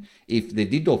same if they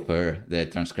did offer the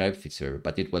transcribe feature,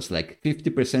 but it was like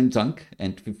 50% junk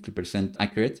and 50%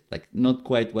 accurate? Like not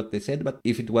quite what they said, but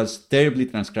if it was terribly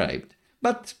transcribed,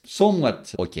 but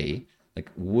somewhat okay, like,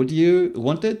 would you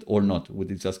want it or not?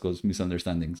 Would it just cause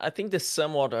misunderstandings? I think the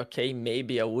somewhat okay,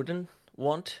 maybe I wouldn't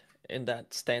want in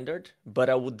that standard, but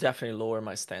I would definitely lower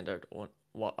my standard on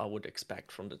what I would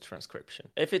expect from the transcription.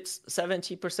 If it's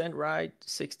 70% right,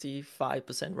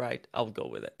 65% right, I'll go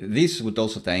with it. This would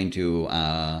also tie into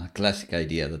a classic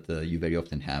idea that you very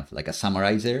often have, like a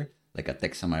summarizer. Like a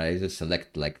text summarizer,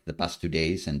 select like the past 2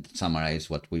 days and summarize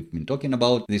what we've been talking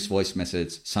about. This voice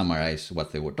message summarize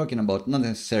what they were talking about, not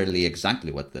necessarily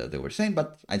exactly what they were saying,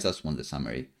 but I just want the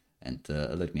summary and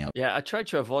let me out. Yeah, I try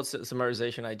to avoid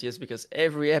summarization ideas because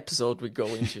every episode we go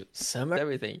into summarize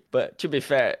everything. But to be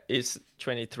fair,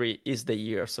 23 is the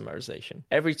year of summarization.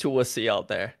 Every tool we see out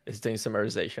there is doing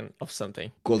summarization of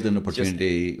something. Golden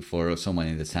opportunity for someone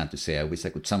in the chat to say, I wish I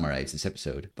could summarize this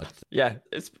episode. But yeah,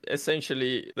 it's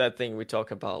essentially that thing we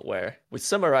talk about where we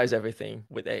summarize everything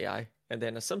with AI. And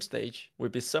then at some stage, we'll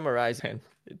be summarizing and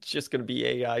it's just going to be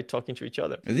AI talking to each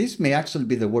other. This may actually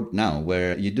be the word now,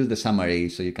 where you do the summary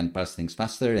so you can parse things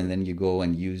faster, and then you go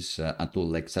and use a tool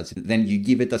like such. Then you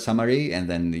give it a summary, and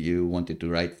then you want it to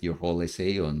write your whole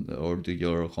essay or do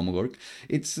your homework.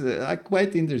 It's a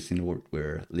quite interesting world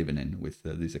we're living in with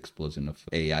this explosion of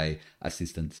AI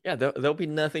assistants. Yeah, there'll be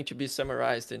nothing to be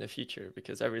summarized in the future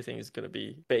because everything is going to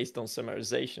be based on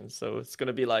summarization. So it's going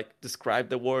to be like describe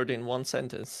the word in one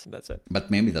sentence. That's it.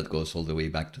 But maybe that goes all the way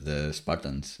back to the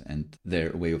Spartans and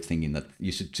their way of thinking that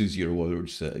you should choose your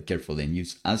words carefully and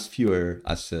use as few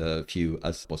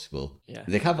as possible. Yeah.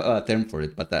 They have a term for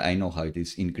it, but I know how it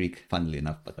is in Greek, funnily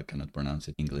enough, but I cannot pronounce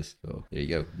it in English. So there you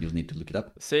go. You'll need to look it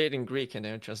up. Say it in Greek and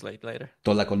then translate later.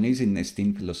 Το λακωνίζει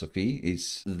στην philosophy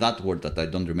is that word that I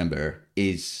don't remember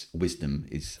is wisdom,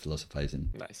 is philosophizing.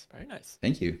 Nice. Very nice.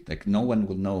 Thank you. Like no one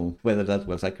will know whether that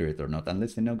was accurate or not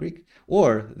unless they know Greek,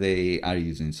 or they are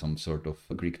using some sort of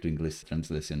Greek to English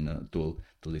translation tool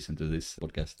to listen to this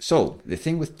podcast. So the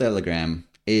thing with Telegram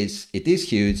is it is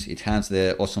huge. It has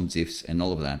the awesome GIFs and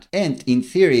all of that. And in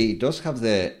theory, it does have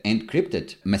the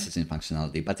encrypted messaging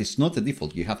functionality, but it's not the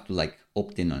default. You have to like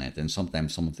opt in on it. And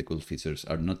sometimes some of the cool features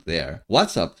are not there.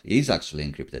 WhatsApp is actually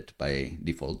encrypted by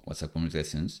default, WhatsApp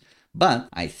Conversations. But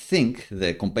I think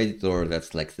the competitor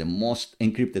that's like the most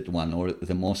encrypted one or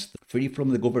the most free from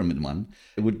the government one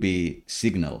would be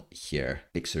Signal here,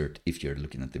 pictured if you're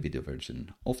looking at the video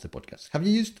version of the podcast. Have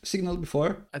you used Signal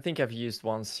before? I think I've used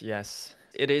once, yes.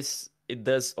 It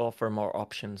does offer more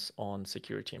options on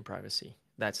security and privacy.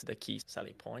 That's the key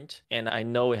selling point. And I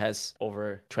know it has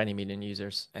over 20 million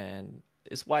users and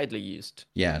is widely used.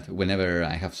 Yeah, whenever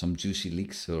I have some juicy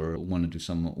leaks or want to do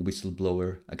some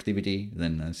whistleblower activity,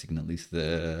 then Signal is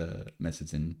the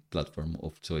messaging platform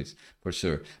of choice for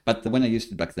sure. But when I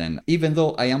used it back then, even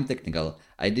though I am technical,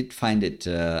 I did find it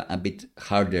a bit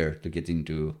harder to get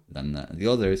into than the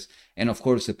others. And of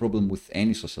course, the problem with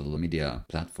any social media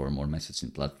platform or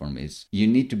messaging platform is you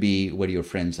need to be where your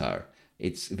friends are.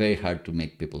 It's very hard to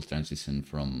make people transition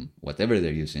from whatever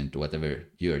they're using to whatever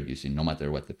you're using, no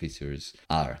matter what the features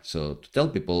are. So to tell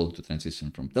people to transition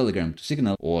from Telegram to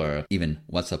Signal or even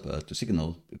WhatsApp to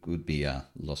Signal could be a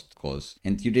lost cause.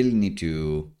 And you really need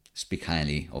to speak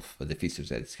highly of the features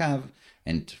that it have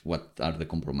and what are the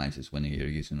compromises when you're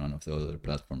using one of the other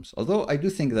platforms. Although I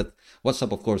do think that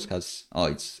WhatsApp, of course, has,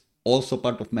 it's also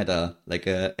part of Meta, like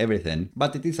everything,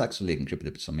 but it is actually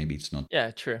encrypted, so maybe it's not. Yeah,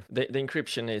 true. The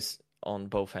encryption is on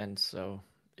both ends, so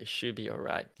it should be all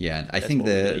right. Yeah, and I think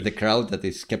the crowd that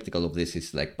is skeptical of this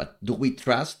is like, but do we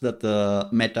trust that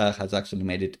Meta has actually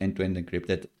made it end-to-end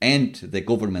encrypted and the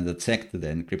government that checked the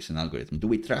encryption algorithm? Do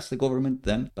we trust the government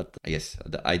then? But yes,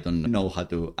 I don't know how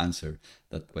to answer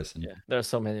that question. Yeah, there are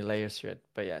so many layers to it,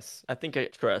 but yes, I think I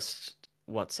trust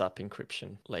WhatsApp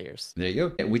encryption layers. There you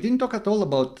go. We didn't talk at all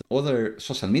about other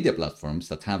social media platforms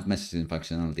that have messaging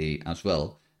functionality as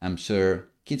well. I'm sure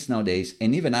kids nowadays,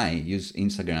 and even I, use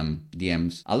Instagram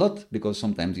DMs a lot because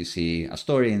sometimes you see a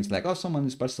story and it's like, oh, someone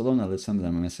is Barcelona, let's send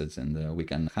them a message and we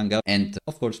can hang out. And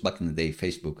of course, back in the day,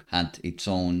 Facebook had its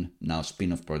own now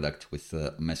spin-off product with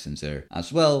Messenger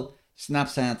as well.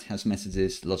 Snapchat has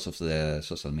messages. Lots of the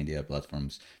social media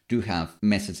platforms do have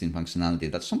messaging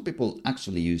functionality that some people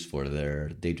actually use for their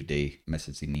day-to-day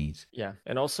messaging needs. Yeah,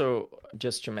 and also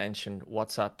just to mention,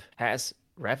 WhatsApp has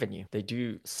revenue. They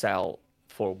do sell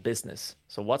for business.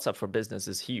 So WhatsApp for business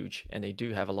is huge and they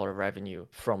do have a lot of revenue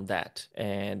from that.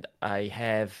 And I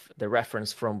have the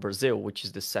reference from Brazil, which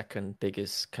is the second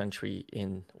biggest country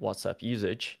in WhatsApp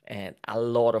usage. And a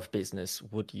lot of business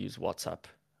would use WhatsApp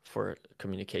for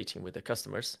communicating with the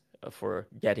customers, for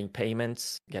getting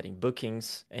payments, getting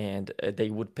bookings, and they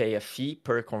would pay a fee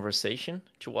per conversation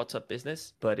to WhatsApp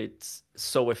Business, but it's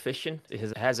so efficient.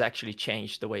 It has actually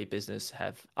changed the way business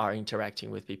are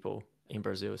interacting with people in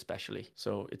Brazil especially.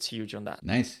 So it's huge on that.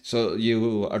 Nice. So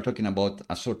you are talking about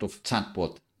a sort of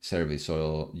chatbot service.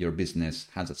 So your business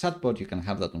has a chatbot. You can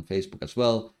have that on Facebook as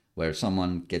well, where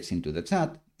someone gets into the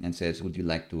chat and says, would you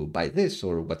like to buy this?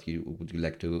 Or would you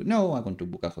like to, no, I want to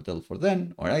book a hotel for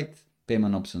them. All right.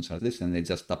 Payment options are this. And they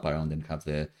just tap around and have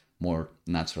the more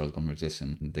natural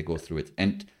conversation. They go through it.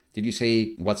 And did you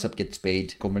say WhatsApp gets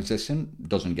paid conversation,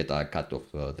 doesn't get a cut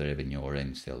of the revenue or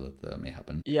any sale that may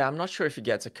happen? Yeah, I'm not sure if it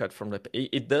gets a cut from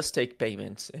it does take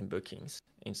payments and bookings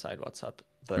inside WhatsApp,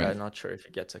 but right. I'm not sure if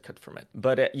it gets a cut from it.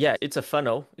 But yeah, it's a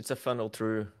funnel. It's a funnel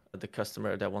through the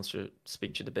customer that wants to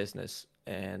speak to the business.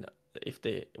 And if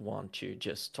they want to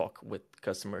just talk with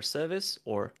customer service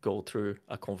or go through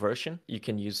a conversion, you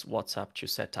can use WhatsApp to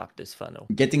set up this funnel.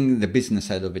 Getting the business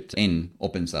side of it in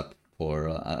opens up for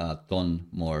a ton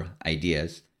more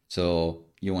ideas. So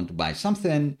you want to buy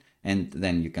something and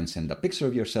then you can send a picture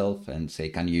of yourself and say,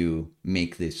 can you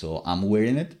make this so I'm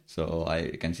wearing it? So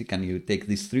I can see, can you take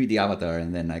this 3D avatar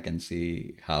and then I can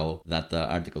see how that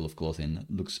article of clothing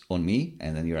looks on me?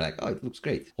 And then you're like, oh, it looks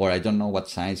great. Or I don't know what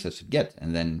size I should get.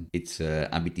 And then it's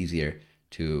a bit easier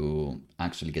to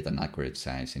actually get an accurate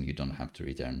size and you don't have to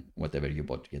return whatever you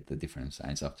bought to get the different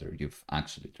size after you've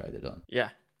actually tried it on. Yeah.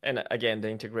 And again, the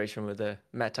integration with the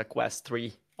Meta Quest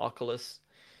 3 Oculus,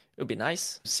 it would be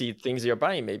nice. See things you're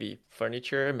buying, maybe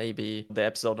furniture, maybe the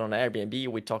episode on Airbnb,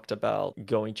 we talked about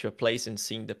going to a place and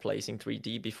seeing the place in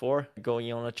 3D before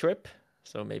going on a trip.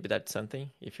 So maybe that's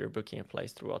something if you're booking a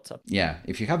place through WhatsApp. Yeah,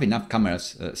 if you have enough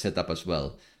cameras set up as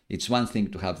well, it's one thing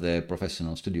to have the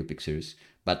professional studio pictures,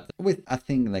 but with a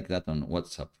thing like that on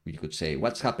WhatsApp, you could say,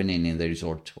 what's happening in the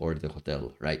resort or the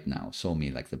hotel right now? Show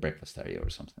me like the breakfast area or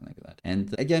something like that.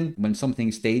 And again, when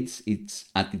something stays, it's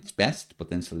at its best,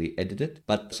 potentially edited.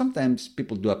 But sometimes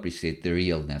people do appreciate the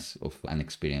realness of an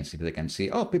experience. If they can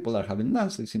see, oh, people are having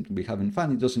lunch, they seem to be having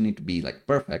fun. It doesn't need to be like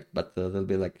perfect, but they'll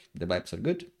be like, the vibes are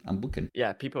good, I'm booking.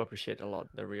 Yeah, people appreciate a lot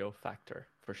the real factor,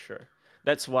 for sure.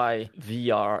 That's why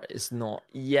VR is not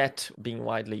yet being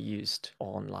widely used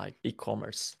on like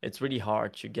e-commerce. It's really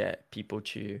hard to get people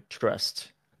to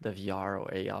trust the VR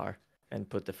or AR and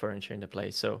put the furniture into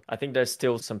place. So I think there's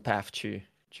still some path to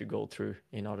go through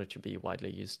in order to be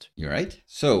widely used. You're right.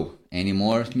 So any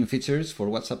more new features for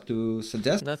WhatsApp to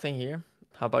suggest? Nothing here.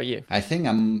 How about you? I think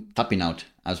I'm tapping out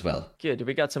as well. Good.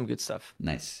 We got some good stuff.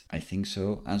 Nice. I think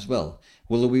so as well.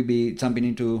 Will we be jumping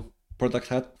into Product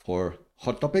Hut for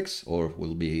hot topics, or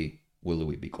will we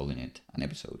be calling it an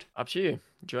episode? Up to you.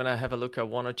 Do you want to have a look at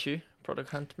one or two Product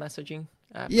Hunt messaging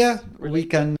apps? Yeah, we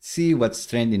can see what's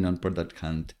trending on Product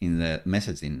Hunt in the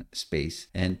messaging space.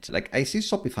 And like I see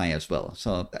Shopify as well.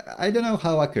 So I don't know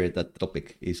how accurate that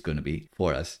topic is going to be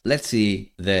for us. Let's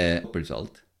see the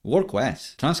result.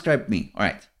 WorkOS, transcribe me. All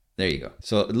right. There you go.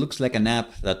 So it looks like an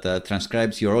app that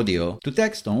transcribes your audio to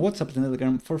text on WhatsApp and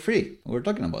Telegram for free. We're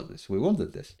talking about this. We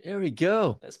wanted this. There we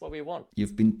go. That's what we want.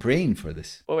 You've been praying for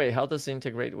this. Oh, wait, how does it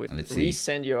integrate with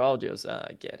resend your audios?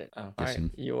 I get it. Oh,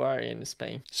 right. You are in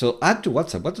Spain. So add to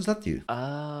WhatsApp. What does that do?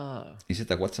 Ah. Is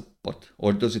it a WhatsApp bot?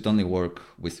 Or does it only work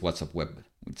with WhatsApp web,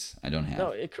 which I don't have?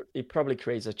 No, it probably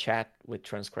creates a chat with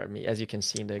Transcribe Me, as you can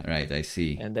see in the... Right, I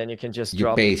see. And then you can just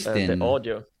drop the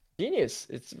audio. Genius.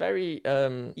 It's very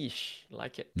ish,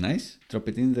 like it. Nice. Drop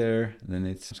it in there, then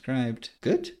it's subscribed.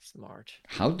 Good. Smart.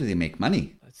 How do they make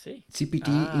money? Let's see.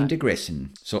 CPT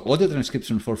integration. So audio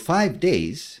transcription for 5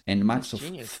 days and max of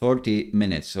 40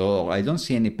 minutes. So I don't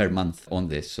see any per month on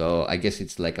this. So I guess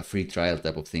it's like a free trial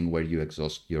type of thing where you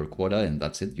exhaust your quota and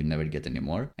that's it. You never get any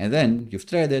more. And then you've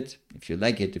tried it. If you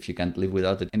like it, if you can't live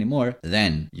without it anymore,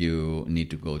 then you need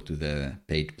to go to the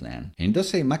paid plan. And it does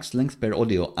say max length per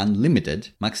audio unlimited,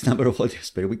 max number of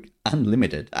audios per week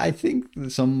unlimited. I think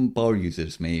some power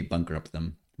users may bankrupt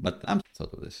them. But I'm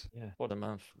thought of this. Yeah, for the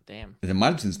month. Damn. The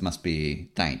margins must be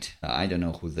tight. I don't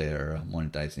know who they're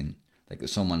monetizing. Like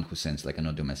someone who sends like an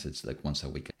audio message like once a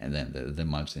week and then the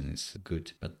margin is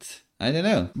good. But I don't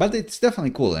know. But it's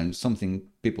definitely cool and something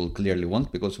people clearly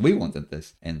want because we wanted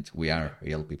this. And we are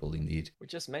real people indeed. We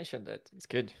just mentioned that. It's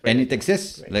good. And it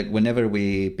exists. Great. Like whenever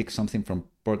we pick something from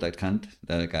Product Hunt,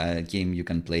 like a game you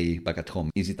can play back at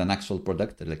home. Is it an actual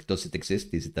product? Like does it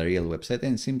exist? Is it a real website?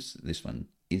 And it seems this one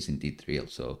is indeed real.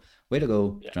 So way to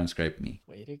go, Transcribe Me.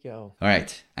 Way to go. All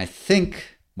right. I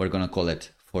think we're going to call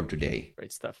it for today.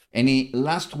 Great stuff. Any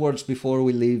last words before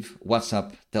we leave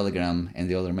WhatsApp, Telegram, and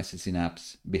the other messaging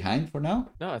apps behind for now?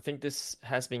 No, I think this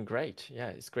has been great. Yeah,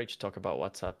 it's great to talk about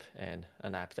WhatsApp and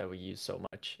an app that we use so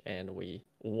much and we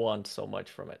want so much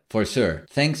from it. For sure.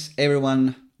 Thanks,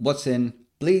 everyone. What's in?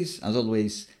 Please, as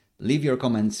always, leave your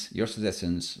comments, your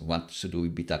suggestions. What should we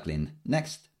be tackling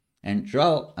next? And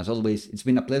Joao, as always, it's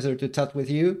been a pleasure to chat with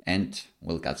you, and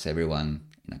we'll catch everyone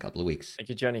in a couple of weeks. Thank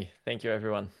you, Johnny. Thank you,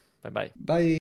 everyone. Bye-bye. Bye.